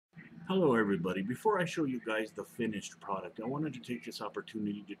Hello everybody. Before I show you guys the finished product, I wanted to take this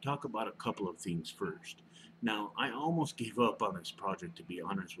opportunity to talk about a couple of things first. Now, I almost gave up on this project, to be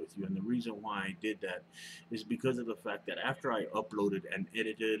honest with you, and the reason why I did that is because of the fact that after I uploaded and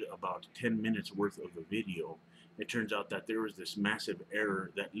edited about 10 minutes worth of the video, it turns out that there was this massive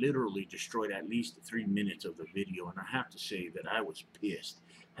error that literally destroyed at least 3 minutes of the video, and I have to say that I was pissed.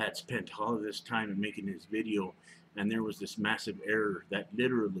 Had spent all of this time in making this video, and there was this massive error that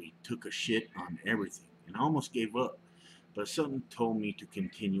literally took a shit on everything, and I almost gave up, but something told me to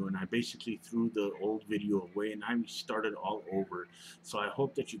continue, and I basically threw the old video away and I started all over. So I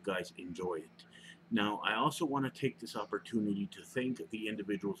hope that you guys enjoy it. Now, I also want to take this opportunity to thank the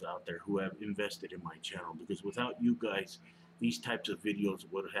individuals out there who have invested in my channel, because without you guys, these types of videos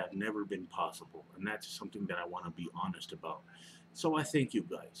would have never been possible, and that's something that I want to be honest about. So I thank you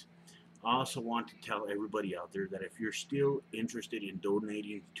guys. I also want to tell everybody out there that if you're still interested in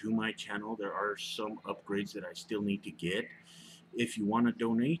donating to my channel, there are some upgrades that I still need to get. If you want to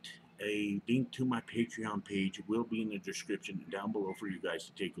donate, a link to my Patreon page will be in the description down below for you guys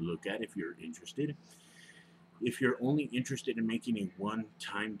to take a look at if you're interested. If you're only interested in making a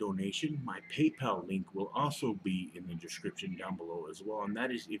one-time donation, my PayPal link will also be in the description down below as well, and that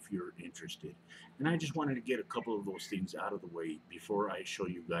is if you're interested. And I just wanted to get a couple of those things out of the way before I show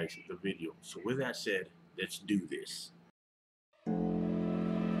you guys the video. So with that said, let's do this.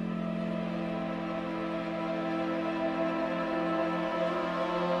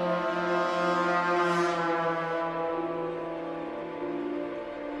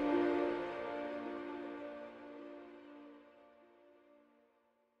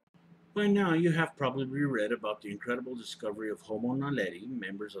 By now, you have probably read about the incredible discovery of Homo naledi.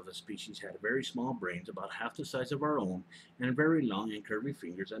 Members of the species had very small brains, about half the size of our own, and very long and curvy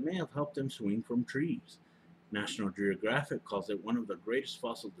fingers that may have helped them swing from trees. National Geographic calls it one of the greatest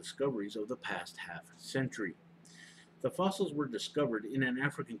fossil discoveries of the past half century. The fossils were discovered in an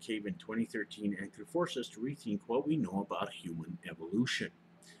African cave in 2013 and could force us to rethink what we know about human evolution.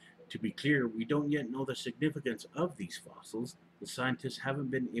 To be clear, we don't yet know the significance of these fossils. The scientists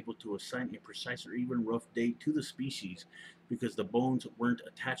haven't been able to assign a precise or even rough date to the species because the bones weren't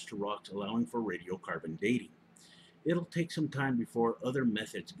attached to rocks, allowing for radiocarbon dating. It'll take some time before other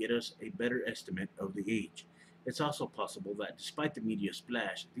methods get us a better estimate of the age. It's also possible that despite the media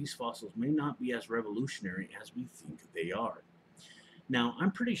splash, these fossils may not be as revolutionary as we think they are. Now,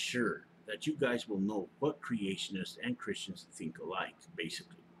 I'm pretty sure that you guys will know what creationists and Christians think alike,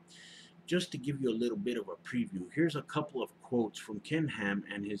 basically. Just to give you a little bit of a preview, here's a couple of quotes from Ken Ham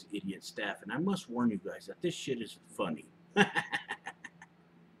and his idiot staff, and I must warn you guys that this shit is funny.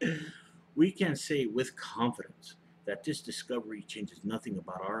 We can say with confidence that this discovery changes nothing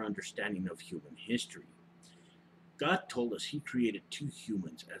about our understanding of human history. God told us He created two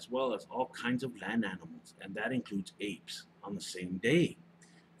humans as well as all kinds of land animals, and that includes apes, on the same day.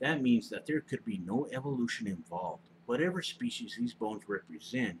 That means that there could be no evolution involved. Whatever species these bones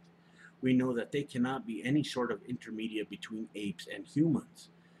represent, we know that they cannot be any sort of intermediate between apes and humans.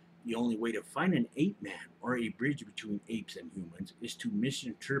 The only way to find an ape man or a bridge between apes and humans is to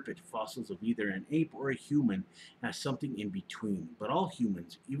misinterpret fossils of either an ape or a human as something in between. But all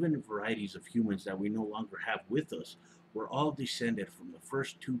humans, even varieties of humans that we no longer have with us, were all descended from the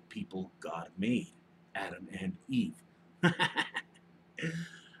first two people God made, Adam and Eve.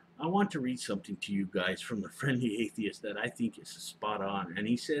 I want to read something to you guys from the Friendly Atheist that I think is spot on, and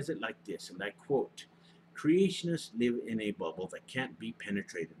he says it like this, and I quote, "Creationists live in a bubble that can't be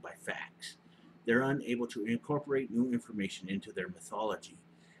penetrated by facts. They're unable to incorporate new information into their mythology.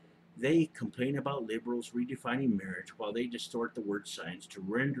 They complain about liberals redefining marriage while they distort the word science to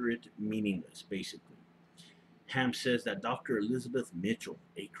render it meaningless, basically." Ham says that Dr. Elizabeth Mitchell,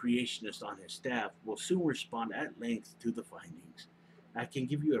 a creationist on his staff, will soon respond at length to the findings. I can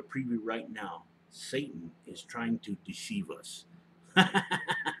give you a preview right now. Satan is trying to deceive us.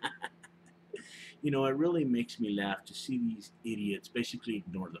 You know, it really makes me laugh to see these idiots basically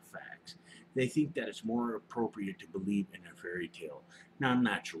ignore the facts. They think that it's more appropriate to believe in a fairy tale. Now,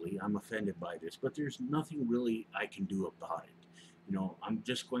 naturally, I'm offended by this, but there's nothing really I can do about it. You know, I'm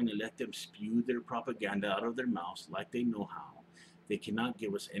just going to let them spew their propaganda out of their mouths like they know how. They cannot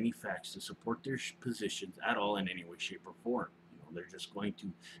give us any facts to support their positions at all in any way, shape, or form. They're just going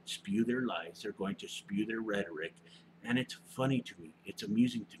to spew their lies. They're going to spew their rhetoric. And it's funny to me. It's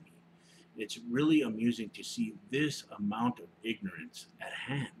amusing to me. It's really amusing to see this amount of ignorance at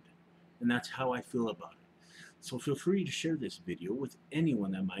hand. And that's how I feel about it. So feel free to share this video with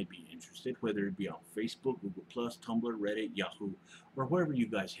anyone that might be interested, whether it be on Facebook, Google+, Tumblr, Reddit, Yahoo, or wherever you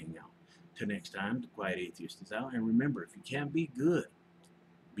guys hang out. Till next time, the Quiet Atheist is out. And remember, if you can't be good,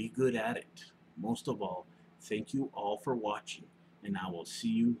 Be good at it. Most of all, thank you all for watching, and I will see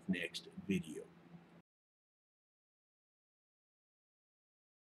you next video.